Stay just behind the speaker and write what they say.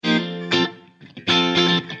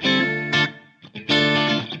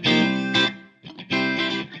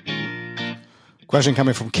Question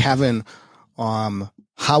coming from Kevin.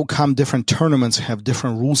 How come different tournaments have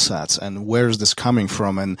different rule sets, and where is this coming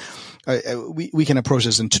from? And we can approach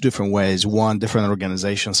this in two different ways. One, different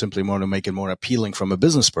organizations simply want to make it more appealing from a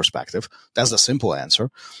business perspective. That's the simple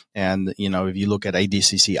answer. And, if you look at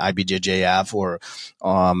ADCC, IBJJF, or,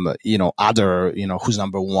 other, who's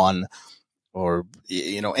number one, or,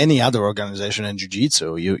 any other organization in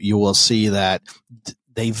jiu-jitsu, you will see that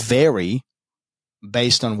they vary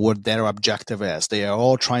based on what their objective is. They are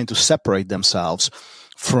all trying to separate themselves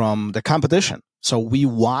from the competition. So we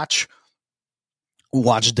watch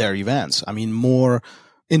their events. I mean, more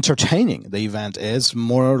entertaining the event is,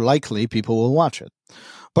 more likely people will watch it.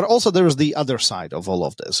 But also there's the other side of all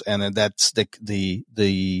of this, and that's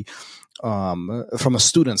the from a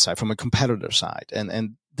student side, from a competitor side.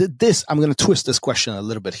 And this, I'm going to twist this question a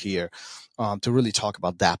little bit here to really talk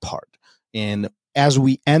about that part. And as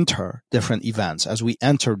we enter different events, as we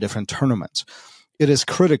enter different tournaments, it is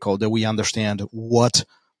critical that we understand what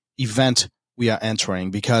event we are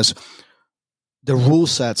entering, because the rule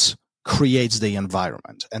sets creates the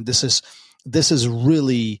environment. And this is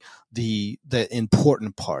really the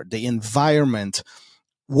important part. The environment,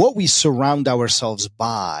 what we surround ourselves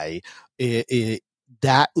by,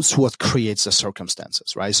 that's what creates the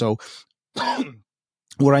circumstances, right? So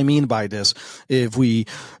what I mean by this, if we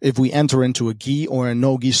enter into a gi or a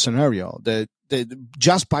no gi scenario, that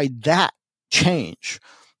just by that change,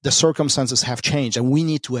 the circumstances have changed, and we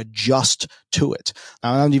need to adjust to it.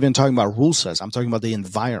 Now, I'm not even talking about rule sets. I'm talking about the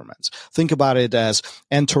environments. Think about it as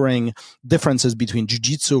entering differences between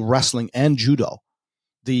jiu-jitsu, wrestling, and judo.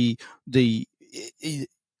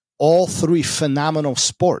 All three phenomenal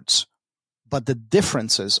sports, but the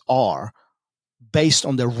differences are based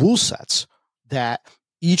on the rule sets that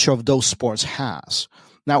each of those sports has.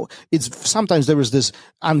 Now, sometimes there is this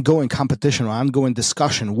ongoing competition or ongoing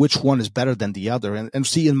discussion, which one is better than the other. And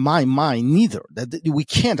see, in my mind, neither. That we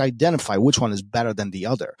can't identify which one is better than the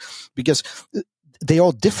other, because they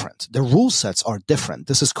are different. The rule sets are different.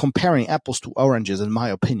 This is comparing apples to oranges, in my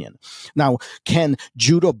opinion. Now, can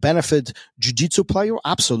judo benefit jiu-jitsu player?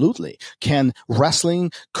 Absolutely. Can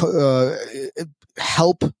wrestling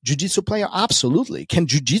help jiu-jitsu player? Absolutely. Can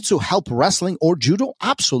jiu-jitsu help wrestling or judo?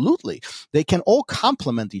 Absolutely. They can all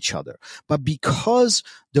complement each other. But because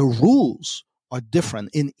the rules are different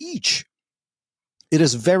in each, it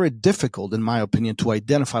is very difficult, in my opinion, to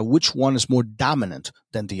identify which one is more dominant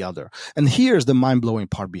than the other. And here's the mind-blowing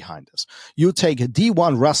part behind this. You take a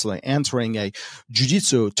D1 wrestler entering a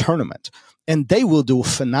jiu-jitsu tournament, and they will do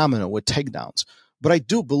phenomenal with takedowns. But I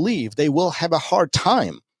do believe they will have a hard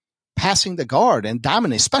time passing the guard and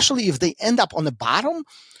dominate, especially if they end up on the bottom.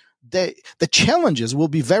 The challenges will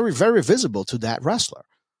be very, very visible to that wrestler.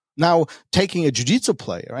 Now, taking a jiu-jitsu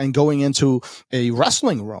player and going into a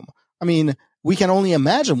wrestling room, I mean, we can only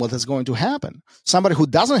imagine what is going to happen. Somebody who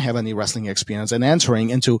doesn't have any wrestling experience and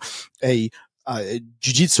entering into a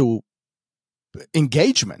jiu-jitsu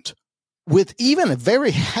engagement with even a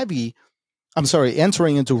very heavy,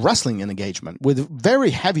 entering into wrestling engagement with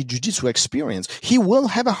very heavy jiu-jitsu experience, he will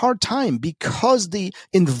have a hard time because the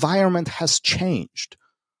environment has changed.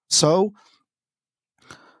 So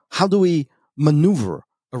how do we maneuver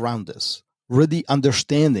around this? Really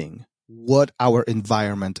understanding what our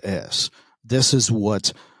environment is. This is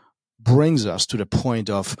what brings us to the point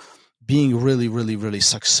of being really, really, really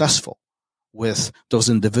successful with those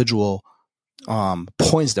individual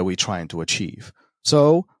points that we're trying to achieve.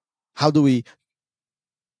 So how do we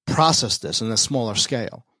process this in a smaller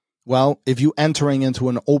scale? Well, if you're entering into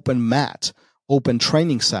an open mat, open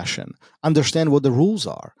training session, understand what the rules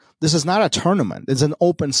are. This is not a tournament. It's an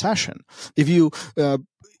open session. If you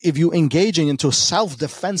engaging into a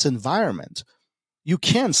self-defense environment, you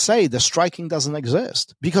can't say the striking doesn't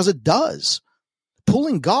exist, because it does.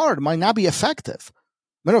 Pulling guard might not be effective.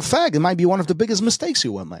 Matter of fact, it might be one of the biggest mistakes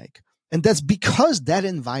you will make. And that's because that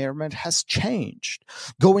environment has changed.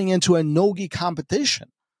 Going into a no-gi competition,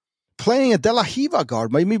 playing a De La Riva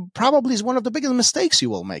guard probably is one of the biggest mistakes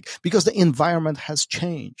you will make, because the environment has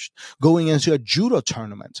changed. Going into a judo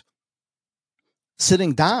tournament,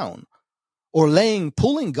 sitting down or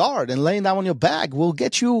pulling guard and laying down on your back will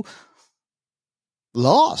get you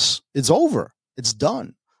loss. It's over. It's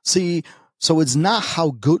done. See, so it's not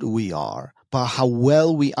how good we are, but how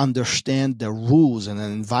well we understand the rules and the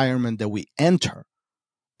environment that we enter.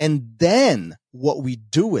 And then what we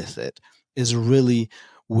do with it is really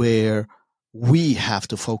where we have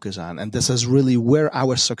to focus on. And this is really where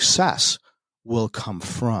our success will come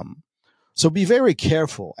from. So be very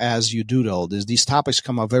careful as you do all this. These topics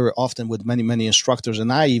come up very often with many, many instructors.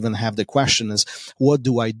 And I even have the question is, what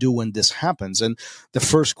do I do when this happens? And the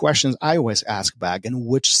first questions I always ask back, in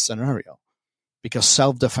which scenario? Because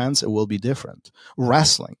self-defense, it will be different.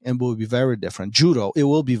 Wrestling, it will be very different. Judo, it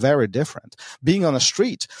will be very different. Being on the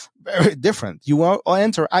street, very different. You will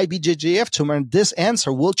enter IBJJF tournament, this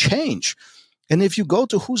answer will change. And if you go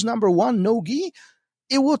to who's number one, no-gi,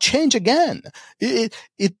 it will change again.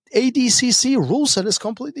 ADCC rule set is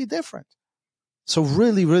completely different. So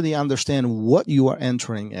really, really understand what you are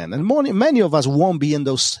entering in. And many of us won't be in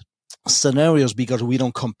those scenarios because we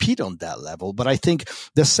don't compete on that level. But I think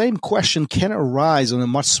the same question can arise on a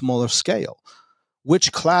much smaller scale.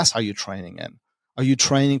 Which class are you training in? Are you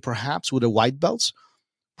training perhaps with the white belts?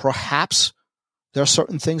 Perhaps there are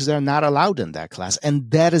certain things that are not allowed in that class.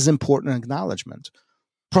 And that is important acknowledgement.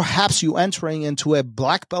 Perhaps you're entering into a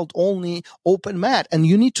black belt only open mat and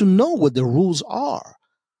you need to know what the rules are,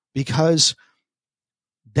 because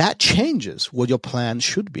that changes what your plan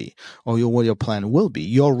should be or what your plan will be.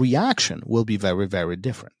 Your reaction will be very, very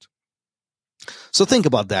different. So think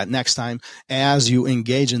about that next time as you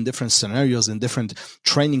engage in different scenarios, in different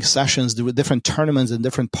training sessions, different tournaments in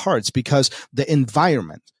different parts, because the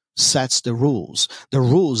environment sets the rules. The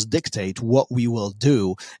rules dictate what we will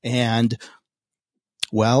do. And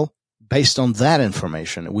well, based on that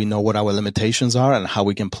information, we know what our limitations are and how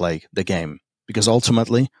we can play the game, because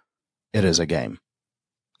ultimately it is a game.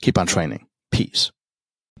 Keep on training. Peace.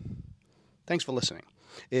 Thanks for listening.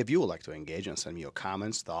 If you would like to engage and send me your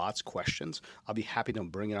comments, thoughts, questions, I'll be happy to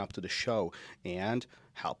bring it up to the show and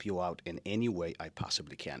help you out in any way I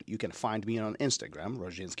possibly can. You can find me on Instagram,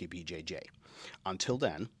 RozhinskiBJJ. Until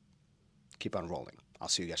then, keep on rolling. I'll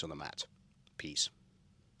see you guys on the mat. Peace.